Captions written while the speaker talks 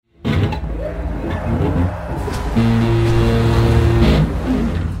From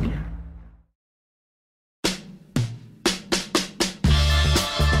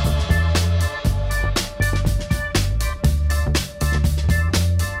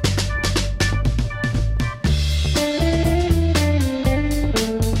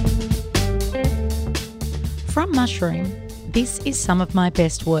Mushroom, this is some of my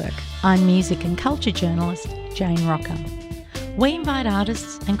best work. I'm music and culture journalist Jane Rocker. We invite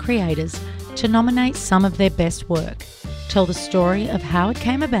artists and creators to nominate some of their best work, tell the story of how it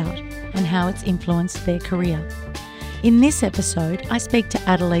came about and how it's influenced their career. In this episode, I speak to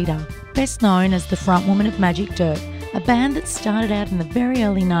Adelita, best known as the frontwoman of Magic Dirt, a band that started out in the very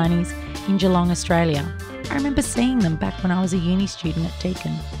early 90s in Geelong, Australia. I remember seeing them back when I was a uni student at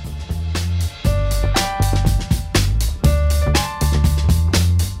Deakin.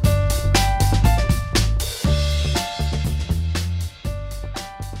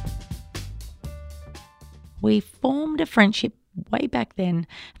 We formed a friendship way back then.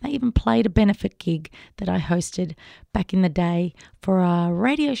 They even played a benefit gig that I hosted back in the day for a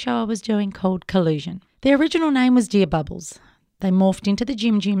radio show I was doing called Collusion. Their original name was Dear Bubbles. They morphed into the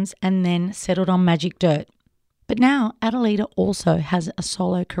Jim Jims and then settled on Magic Dirt. But now Adelita also has a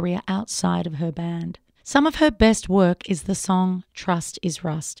solo career outside of her band. Some of her best work is the song Trust is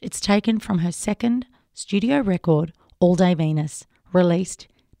Rust. It's taken from her second studio record, All Day Venus, released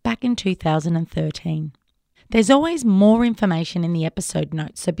back in 2013. There's always more information in the episode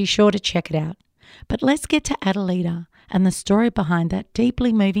notes, so be sure to check it out. But let's get to Adelita and the story behind that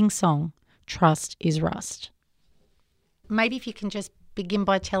deeply moving song, Trust is Rust. Maybe if you can just begin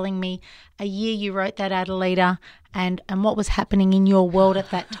by telling me a year you wrote that, Adelita, and what was happening in your world at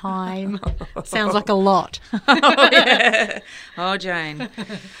that time. Sounds like a lot. Oh, yeah. Oh, Jane.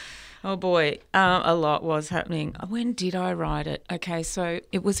 Oh, boy. A lot was happening. When did I write it? Okay, so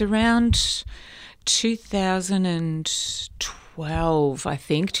it was around 2012, I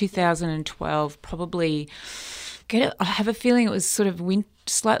think. 2012, probably. I have a feeling it was sort of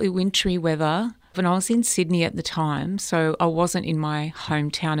slightly wintry weather. When I was in Sydney at the time, so I wasn't in my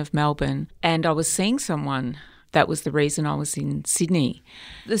hometown of Melbourne, and I was seeing someone. That was the reason I was in Sydney.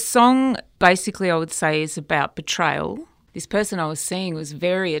 The song, basically, I would say, is about betrayal. This person I was seeing was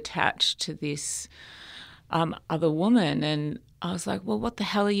very attached to this other woman, and I was like, well, what the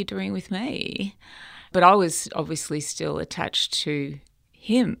hell are you doing with me? But I was obviously still attached to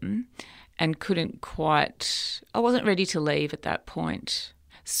him and I wasn't ready to leave at that point.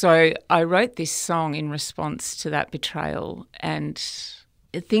 So I wrote this song in response to that betrayal, and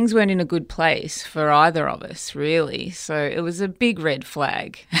things weren't in a good place for either of us, really. So it was a big red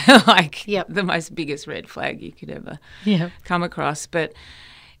flag, the most biggest red flag you could ever come across. But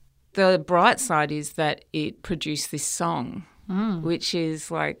the bright side is that it produced this song, which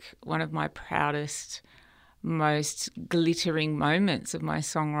is like one of my proudest, most glittering moments of my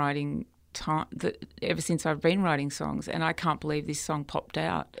songwriting time ever since I've been writing songs, and I can't believe this song popped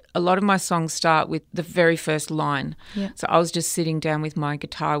out. A lot of my songs start with the very first line. Yeah. So I was just sitting down with my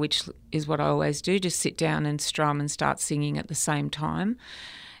guitar, which is what I always do, just sit down and strum and start singing at the same time,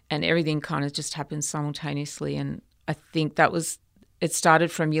 and everything kind of just happens simultaneously. And I think it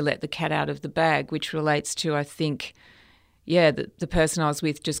started from You Let the Cat Out of the Bag, which relates to, I think, the person I was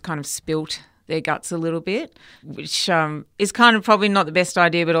with just kind of spilt their guts a little bit, which is kind of probably not the best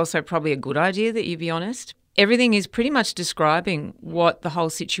idea, but also probably a good idea that you be honest. Everything is pretty much describing what the whole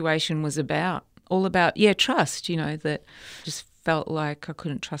situation was about. All about, trust, that just felt like I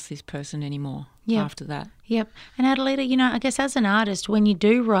couldn't trust this person anymore after that. Yep. And Adelita, I guess as an artist, when you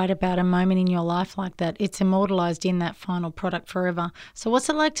do write about a moment in your life like that, it's immortalised in that final product forever. So what's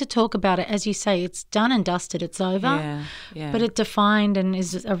it like to talk about it? As you say, it's done and dusted, it's over, but it defined and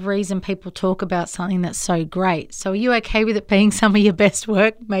is a reason people talk about something that's so great. So are you okay with it being some of your best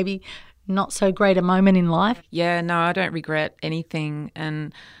work, maybe not so great a moment in life? Yeah, no, I don't regret anything.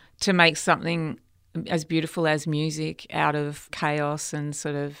 And to make something as beautiful as music out of chaos and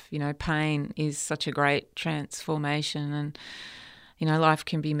sort of, pain is such a great transformation. And, life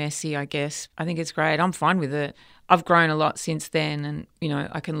can be messy, I guess. I think it's great. I'm fine with it. I've grown a lot since then, and,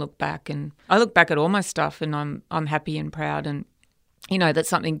 I can look back, and I look back at all my stuff and I'm happy and proud, and, that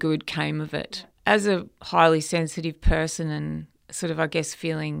something good came of it. As a highly sensitive person and sort of, I guess,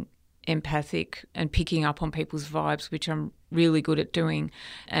 feeling empathic and picking up on people's vibes, which I'm really good at doing,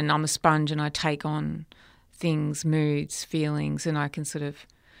 and I'm a sponge and I take on things, moods, feelings, and I can sort of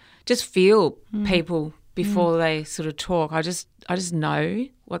just feel people before they sort of talk. I just know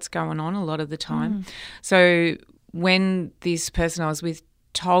what's going on a lot of the time. So when this person I was with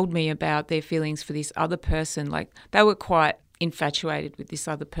told me about their feelings for this other person, like they were quite infatuated with this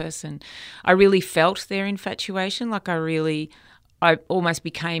other person. I really felt their infatuation. Like I almost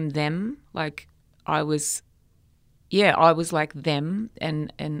became them. Like I was like them,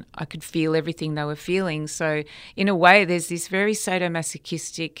 and I could feel everything they were feeling. So in a way, there's this very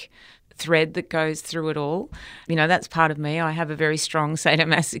sadomasochistic thread that goes through it all. You know, that's part of me. I have a very strong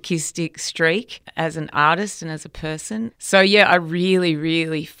sadomasochistic streak as an artist and as a person. So yeah, I really,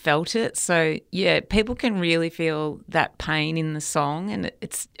 really felt it. So yeah, people can really feel that pain in the song, and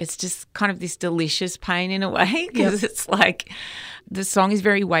it's just kind of this delicious pain in a way, because It's like the song is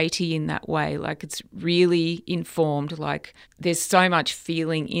very weighty in that way. Like it's really informed. Like there's so much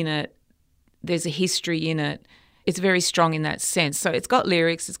feeling in it. There's a history in it. It's very strong in that sense. So it's got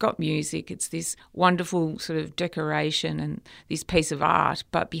lyrics, it's got music, it's this wonderful sort of decoration and this piece of art.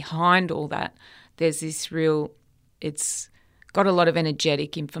 But behind all that, there's this it's got a lot of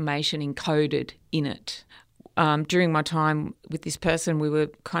energetic information encoded in it. During my time with this person, we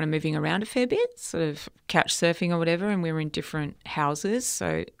were kind of moving around a fair bit, sort of couch surfing or whatever, and we were in different houses. So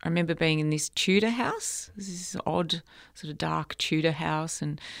I remember being in this Tudor house, this odd sort of dark Tudor house,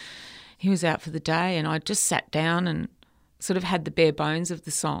 and he was out for the day, and I just sat down and sort of had the bare bones of the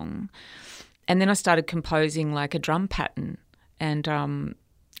song. And then I started composing like a drum pattern, and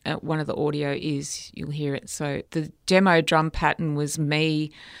one of the audio is, you'll hear it. So the demo drum pattern was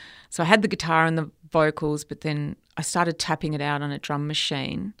me. So I had the guitar and the vocals, but then I started tapping it out on a drum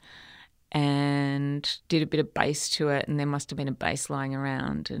machine and did a bit of bass to it, and there must have been a bass lying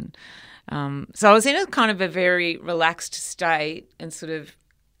around. And so I was in a kind of a very relaxed state, and sort of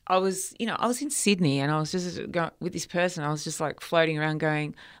I was in Sydney, and I was just going with this person. I was just like floating around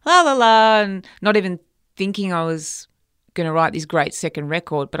going, la, la, la, and not even thinking I was going to write this great second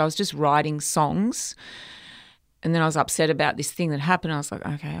record, but I was just writing songs. And then I was upset about this thing that happened. I was like,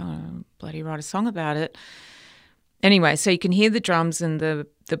 okay, I'll bloody write a song about it. Anyway, so you can hear the drums and the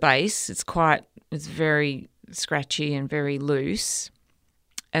bass. It's very scratchy and very loose.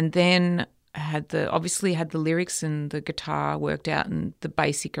 And then I obviously had the lyrics and the guitar worked out and the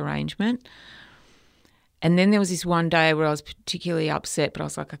basic arrangement. And then there was this one day where I was particularly upset, but I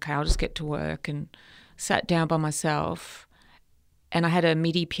was like, okay, I'll just get to work, and sat down by myself, and I had a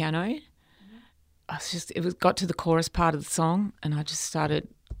MIDI piano. It got to the chorus part of the song, and I just started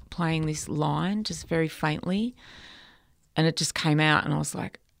playing this line just very faintly, and it just came out, and I was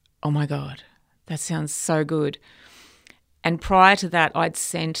like, oh my God, that sounds so good. And prior to that, I'd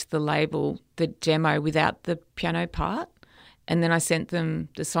sent the label the demo without the piano part, and then I sent them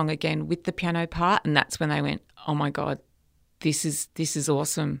the song again with the piano part, and that's when they went, oh my God, this is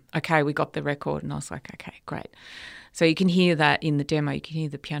awesome. Okay, we got the record. And I was like, okay, great. So you can hear that in the demo. You can hear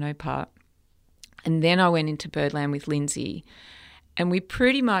the piano part. And then I went into Birdland with Lindsay, and we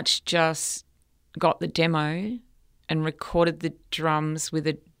pretty much just got the demo and recorded the drums with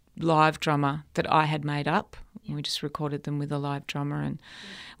a live drummer that I had made up. And we just recorded them with a live drummer, and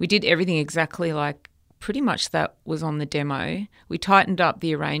we did everything exactly like pretty much that was on the demo. We tightened up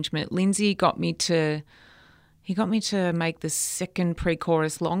the arrangement. Lindsay got me to make the second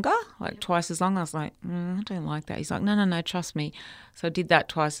pre-chorus longer, like twice as long. I was like, I don't like that. He's like, no, trust me. So I did that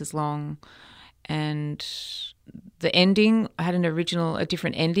twice as long. And the ending, I had a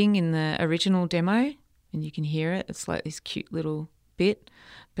different ending in the original demo, and you can hear it. It's like this cute little bit,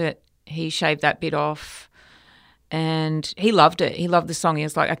 but he shaved that bit off, and he loved it. He loved the song. He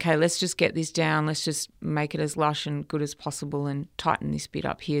was like, okay, let's just get this down. Let's just make it as lush and good as possible and tighten this bit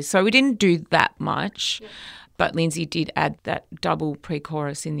up here. So we didn't do that much, but Lindsay did add that double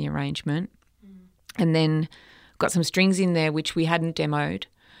pre-chorus in the arrangement, and then got some strings in there which we hadn't demoed.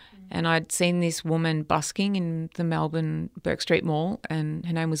 And I'd seen this woman busking in the Melbourne Burke Street Mall, and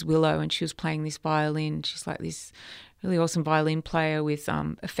her name was Willow, and she was playing this violin. She's like this really awesome violin player with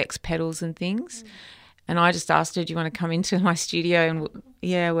effects pedals and things. And I just asked her, do you want to come into my studio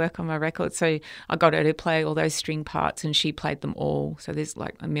and work on my record? So I got her to play all those string parts, and she played them all. So there's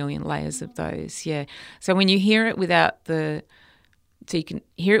like a million layers of those, yeah. So when you hear it you can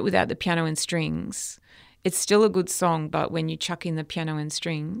hear it without the piano and strings, it's still a good song, but when you chuck in the piano and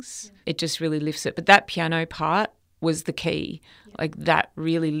strings, it just really lifts it. But that piano part was the key. Like that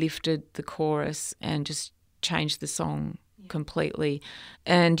really lifted the chorus and just changed the song completely.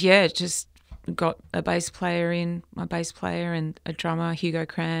 And just got my bass player and a drummer, Hugo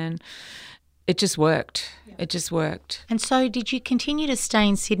Cran. It just worked. It just worked. And so did you continue to stay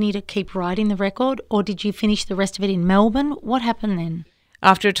in Sydney to keep writing the record, or did you finish the rest of it in Melbourne? What happened then?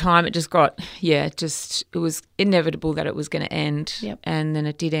 After a time, it just got, it was inevitable that it was going to end. Yep. And then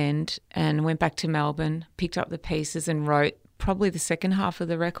it did end, and went back to Melbourne, picked up the pieces and wrote probably the second half of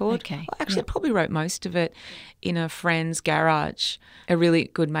the record. Okay. I actually probably wrote most of it in a friend's garage, a really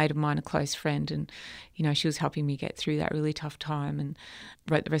good mate of mine, a close friend. And, she was helping me get through that really tough time, and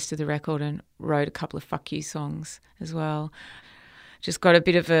wrote the rest of the record and wrote a couple of fuck you songs as well. Just got a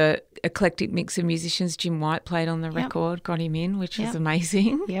bit of a eclectic mix of musicians. Jim White played on the record, got him in, which was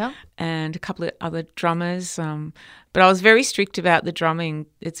amazing. Yeah. And a couple of other drummers. But I was very strict about the drumming.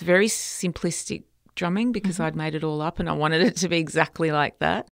 It's very simplistic drumming because I'd made it all up and I wanted it to be exactly like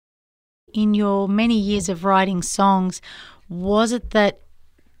that. In your many years of writing songs, was it that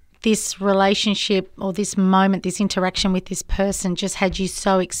this relationship or this moment, this interaction with this person just had you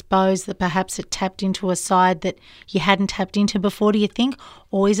so exposed that perhaps it tapped into a side that you hadn't tapped into before, do you think?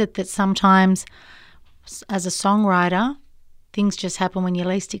 Or is it that sometimes as a songwriter, things just happen when you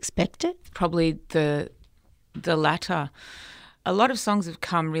least expect it? Probably the latter. A lot of songs have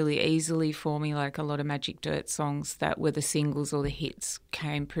come really easily for me, like a lot of Magic Dirt songs that were the singles or the hits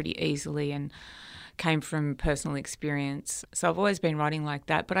came pretty easily and came from personal experience. So I've always been writing like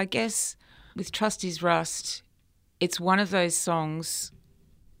that. But I guess with Trust Is Rust, it's one of those songs,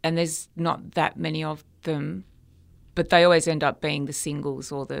 and there's not that many of them, but they always end up being the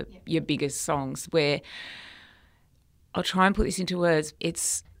singles or your biggest songs, where I'll try and put this into words.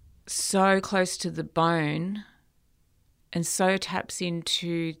 It's so close to the bone and so taps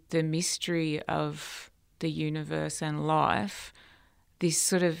into the mystery of the universe and life, this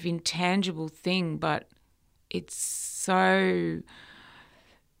sort of intangible thing, but it's the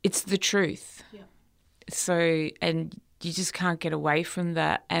truth. Yeah. So, and you just can't get away from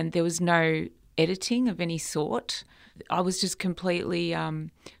that. And there was no editing of any sort. I was just completely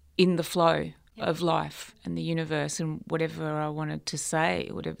in the flow of life and the universe and whatever I wanted to say,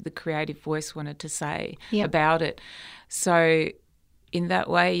 whatever the creative voice wanted to say about it. So in that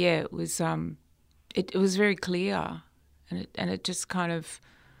way, it was it was very clear. And it just kind of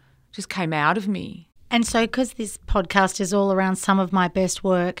just came out of me. And so because this podcast is all around some of my best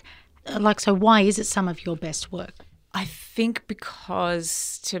work, so why is it some of your best work? I think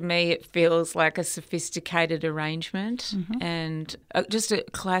because to me it feels like a sophisticated arrangement and just a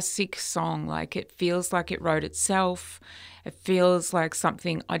classic song. Like it feels like it wrote itself. It feels like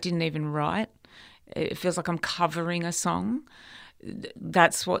something I didn't even write. It feels like I'm covering a song.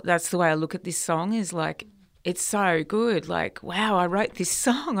 That's the way I look at this song, is like, it's so good. Like, wow, I wrote this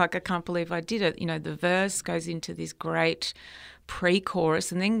song. Like, I can't believe I did it. The verse goes into this great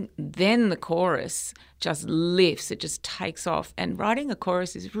pre-chorus, and then the chorus just lifts. It just takes off. And writing a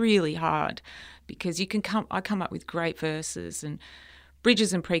chorus is really hard because I come up with great verses, and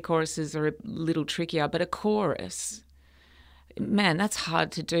bridges and pre-choruses are a little trickier, but a chorus, man, that's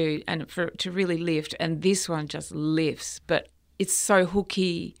hard to do and to really lift. And this one just lifts, but it's so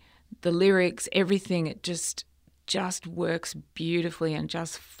hooky. The lyrics, everything, it just works beautifully and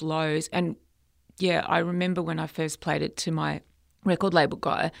just flows. And, yeah, I remember when I first played it to my record label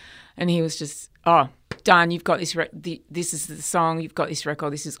guy and he was just, oh, done, you've got this, this is the song, you've got this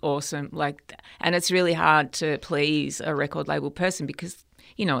record, this is awesome. And it's really hard to please a record label person because,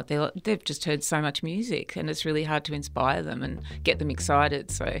 they've just heard so much music and it's really hard to inspire them and get them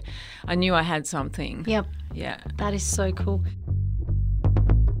excited. So I knew I had something. Yep. Yeah. That is so cool.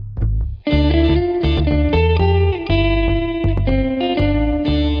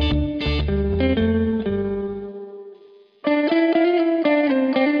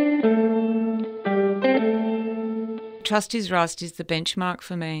 Trust Is Rust is the benchmark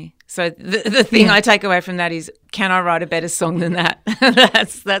for me. So the thing I take away from that is, can I write a better song than that?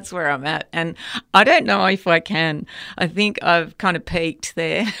 That's where I'm at. And I don't know if I can. I think I've kind of peaked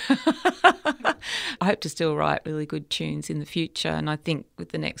there. I hope to still write really good tunes in the future. And I think with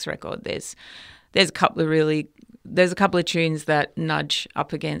the next record, there's a couple of tunes that nudge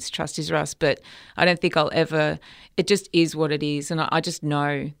up against Trust Is Rust, but I don't think it just is what it is. And I just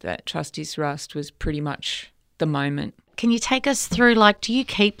know that Trust Is Rust was pretty much the moment. Can you take us through, do you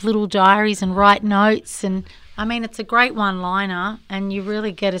keep little diaries and write notes? And I mean, it's a great one-liner and you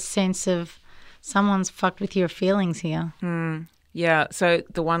really get a sense of someone's fucked with your feelings here. Yeah, so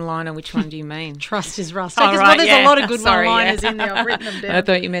the one-liner, which one do you mean? Trust Is Rust. Oh, right, there's a lot of good one-liners in there. I've written them down. I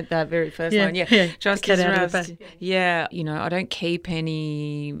thought you meant that very first line. Yeah. Trust Is Rust. Yeah, I don't keep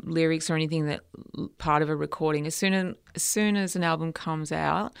any lyrics or anything that part of a recording. As soon as an album comes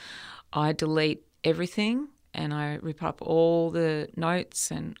out, I delete everything and I rip up all the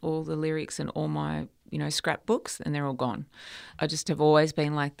notes and all the lyrics and all my, scrapbooks, and they're all gone. I just have always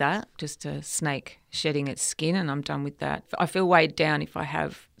been like that, just a snake shedding its skin, and I'm done with that. I feel weighed down if I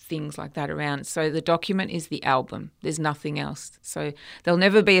have things like that around. So the document is the album. There's nothing else. So there'll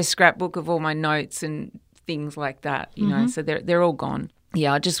never be a scrapbook of all my notes and things like that, you know. So they're all gone.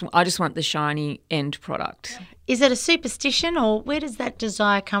 Yeah, I just want the shiny end product. Is it a superstition, or where does that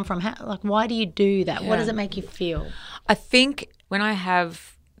desire come from? Why do you do that? Yeah. What does it make you feel? I think when I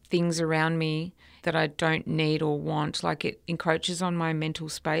have things around me that I don't need or want, like it encroaches on my mental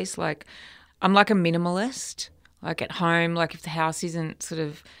space. Like I'm like a minimalist. Like at home, like if the house isn't sort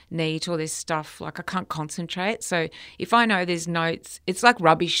of neat or there's stuff, like I can't concentrate. So if I know there's notes, it's like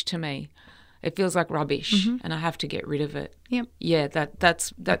rubbish to me. It feels like rubbish, and I have to get rid of it. Yep. Yeah,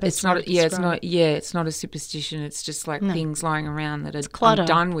 that's it's not. Yeah, it's not. Yeah, it's not a superstition. It's just like things lying around that I'm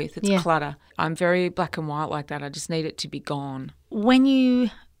done with. It's clutter. I'm very black and white like that. I just need it to be gone. When you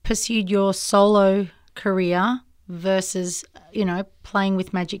pursued your solo career versus, you know, playing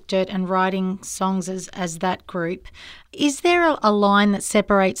with Magic Dirt and writing songs as that group, is there a line that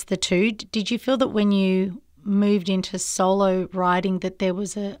separates the two? Did you feel that when you moved into solo writing that there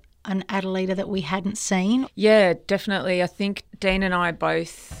was an Adelita that we hadn't seen? Yeah, definitely. I think Dean and I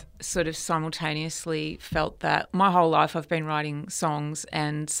both sort of simultaneously felt that. My whole life I've been writing songs,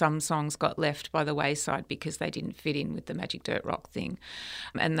 and some songs got left by the wayside because they didn't fit in with the Magic Dirt Rock thing,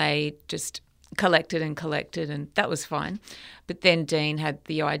 and they just collected, and that was fine. But then Dean had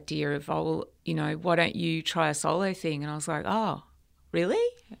the idea of, oh, well, you know, why don't you try a solo thing? And I was like, oh, really?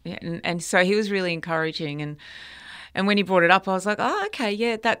 Yeah, and so he was really encouraging, and when he brought it up, I was like, oh, okay,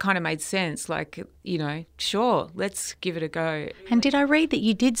 yeah, that kind of made sense. Like, you know, sure, let's give it a go. And did I read that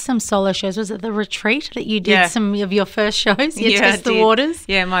you did some solo shows? Was it the retreat that you did some of your first shows? You test the waters?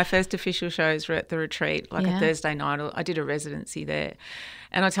 Yeah, my first official shows were at the retreat, like a Thursday night. I did a residency there.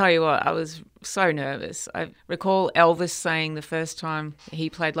 And I tell you what, I was so nervous. I recall Elvis saying the first time he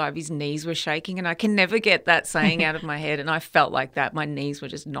played live, his knees were shaking, and I can never get that saying out of my head. And I felt like that. My knees were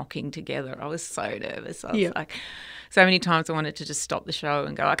just knocking together. I was so nervous. I was like, so many times I wanted to just stop the show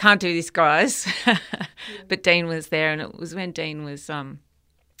and go, I can't do this, guys. But Dean was there, and it was when Dean was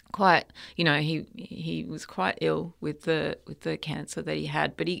quite, you know, he was quite ill with the cancer that he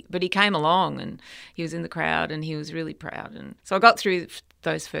had, but he came along, and he was in the crowd, and he was really proud. And so I got through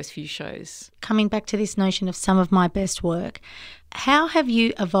those first few shows. Coming back to this notion of some of my best work, how have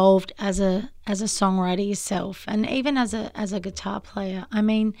you evolved as a songwriter yourself, and even as a guitar player? I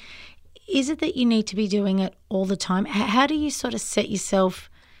mean, is it that you need to be doing it all the time? How do you sort of set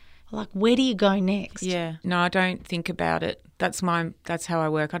yourself, like, where do you go next? Yeah, no, I don't think about it. That's how I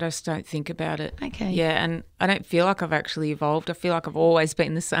work. I just don't think about it. Okay. Yeah, and I don't feel like I've actually evolved. I feel like I've always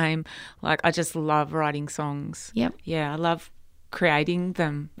been the same. Like, I just love writing songs. Yep. Yeah, I love creating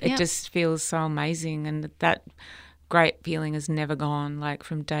them. It just feels so amazing, and that great feeling has never gone, like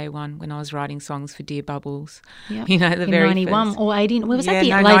from day one when I was writing songs for Dear Bubbles. Yep. You know, the very 91 first. or 80. Was that the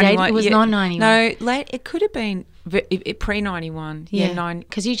late 80s? It was not 91. No, late. It could have been pre-91. Yeah,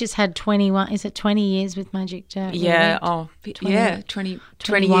 because you just had 21. Is it 20 years with Magic Dirt? Yeah. 20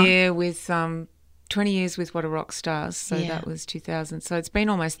 year with 20 years with What a Rock Stars. So that was 2000. So it's been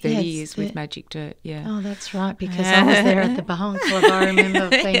almost 30 years with Magic Dirt. Yeah. Oh, that's right. Because I was there at the Bahong Club. I remember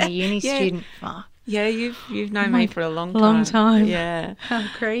being a uni student. Fuck. Yeah, you've known me for a long time. Long time. Yeah. How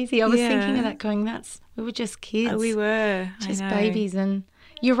crazy. I was thinking of that going, we were just kids. Oh, we were. Just babies. And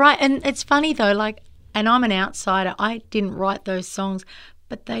you're right. And it's funny though, like, and I'm an outsider. I didn't write those songs,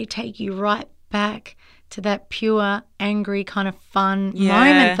 but they take you right back to that pure, angry, kind of fun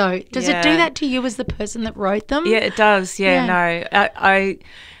moment though. Does it do that to you as the person that wrote them? Yeah, it does. Yeah.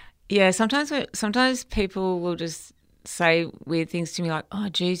 No. Sometimes people will just say weird things to me like, oh,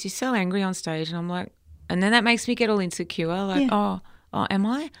 geez, you're so angry on stage. And I'm like, and then that makes me get all insecure. Like, oh, am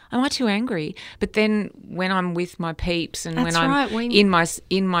I too angry? But then when I'm with my peeps and when I'm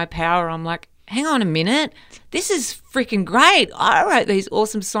in my power, I'm like, hang on a minute, this is freaking great. I wrote these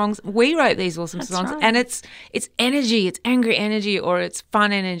awesome songs. We wrote these awesome songs. Right. And it's energy, it's angry energy, or it's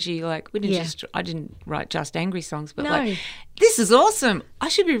fun energy. Like I didn't write just angry songs, but like, this is awesome. I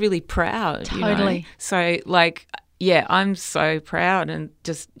should be really proud. Totally. You know? So like, yeah, I'm so proud, and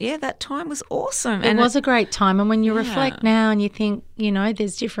just, that time was awesome. It was a great time. And when you reflect now and you think, you know,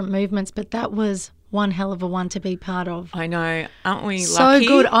 there's different movements, but that was one hell of a one to be part of. I know. Aren't we So lucky?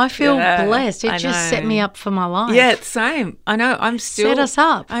 good. I feel blessed. It just set me up for my life. Yeah, same. I know. I'm still... Set us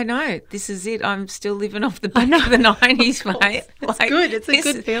up. I know. This is it. I'm still living off the back of the 90s, mate. It's good. It's a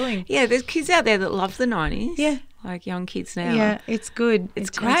good feeling. Yeah, there's kids out there that love the 90s. Yeah. Like young kids now. Yeah, it's good. It's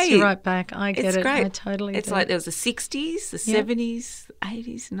it great. Takes you right back. I get it. Great. I totally It's do. like there was the 60s, the 70s,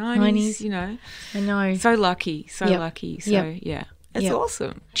 80s, 90s, you know. I know. So lucky. So lucky. So, yeah. It's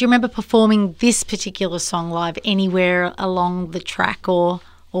awesome. Do you remember performing this particular song live anywhere along the track, or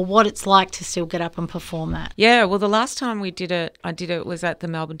what it's like to still get up and perform that? Yeah, well, the last time I did it was at the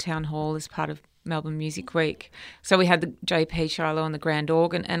Melbourne Town Hall as part of Melbourne Music Week. So we had the JP Shiloh on the grand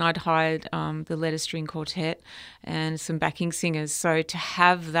organ, and I'd hired the letter string quartet and some backing singers. So to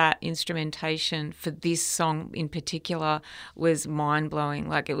have that instrumentation for this song in particular was mind-blowing.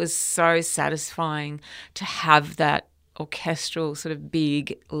 Like, it was so satisfying to have that orchestral sort of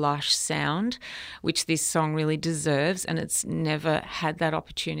big lush sound, which this song really deserves, and it's never had that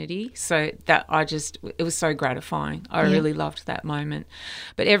opportunity. So that it was so gratifying. I really loved that moment.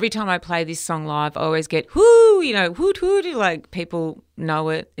 But every time I play this song live, I always get whoo, hoot hoot, like people know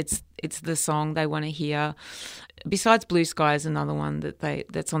it. It's the song they want to hear. Besides Blue Sky is another one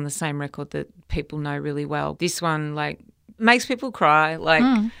that's on the same record that people know really well. This one like makes people cry,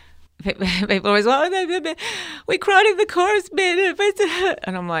 like. People always like, we cried in the chorus bit,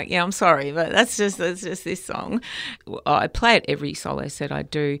 and I'm like, yeah, I'm sorry, but that's just this song. I play it every solo set I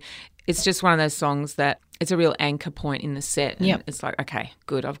do. It's just one of those songs that it's a real anchor point in the set. And it's like, okay,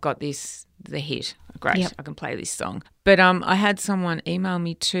 good, I've got the hit. Great, I can play this song. But I had someone email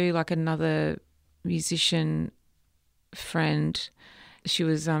me too, like another musician friend. She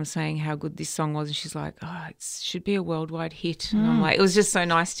was saying how good this song was, and she's like, oh, it should be a worldwide hit. And I'm like, it was just so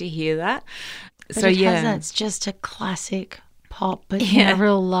nice to hear that. But so, it's just a classic pop, but a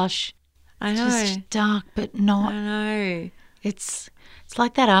real lush. I know. Just dark, but not. I know. It's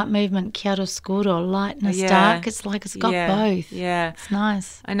like that art movement, chiaroscuro, lightness, dark. It's like it's got both. Yeah. It's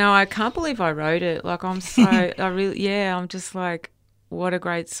nice. I know. I can't believe I wrote it. Like, I'm just like, what a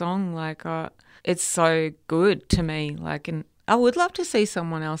great song. Like, it's so good to me. Like, and I would love to see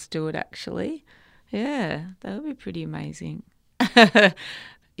someone else do it, actually. Yeah, that would be pretty amazing.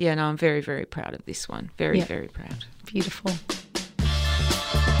 Yeah, no, I'm very, very proud of this one. Very, very proud. Beautiful.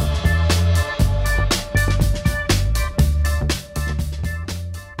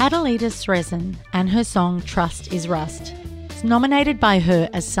 Adelita Srezan and her song Trust is Rust. It's nominated by her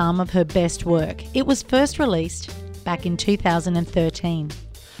as some of her best work. It was first released back in 2013.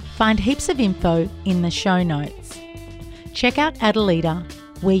 Find heaps of info in the show notes. Check out Adelita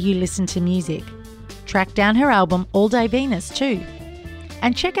where you listen to music. Track down her album All Day Venus too.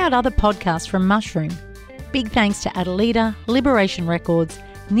 And check out other podcasts from Mushroom. Big thanks to Adelita, Liberation Records,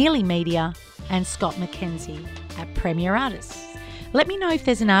 Nearly Media and Scott McKenzie at Premier Artists. Let me know if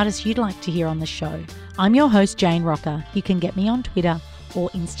there's an artist you'd like to hear on the show. I'm your host, Jane Rocker. You can get me on Twitter or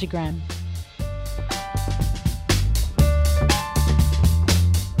Instagram.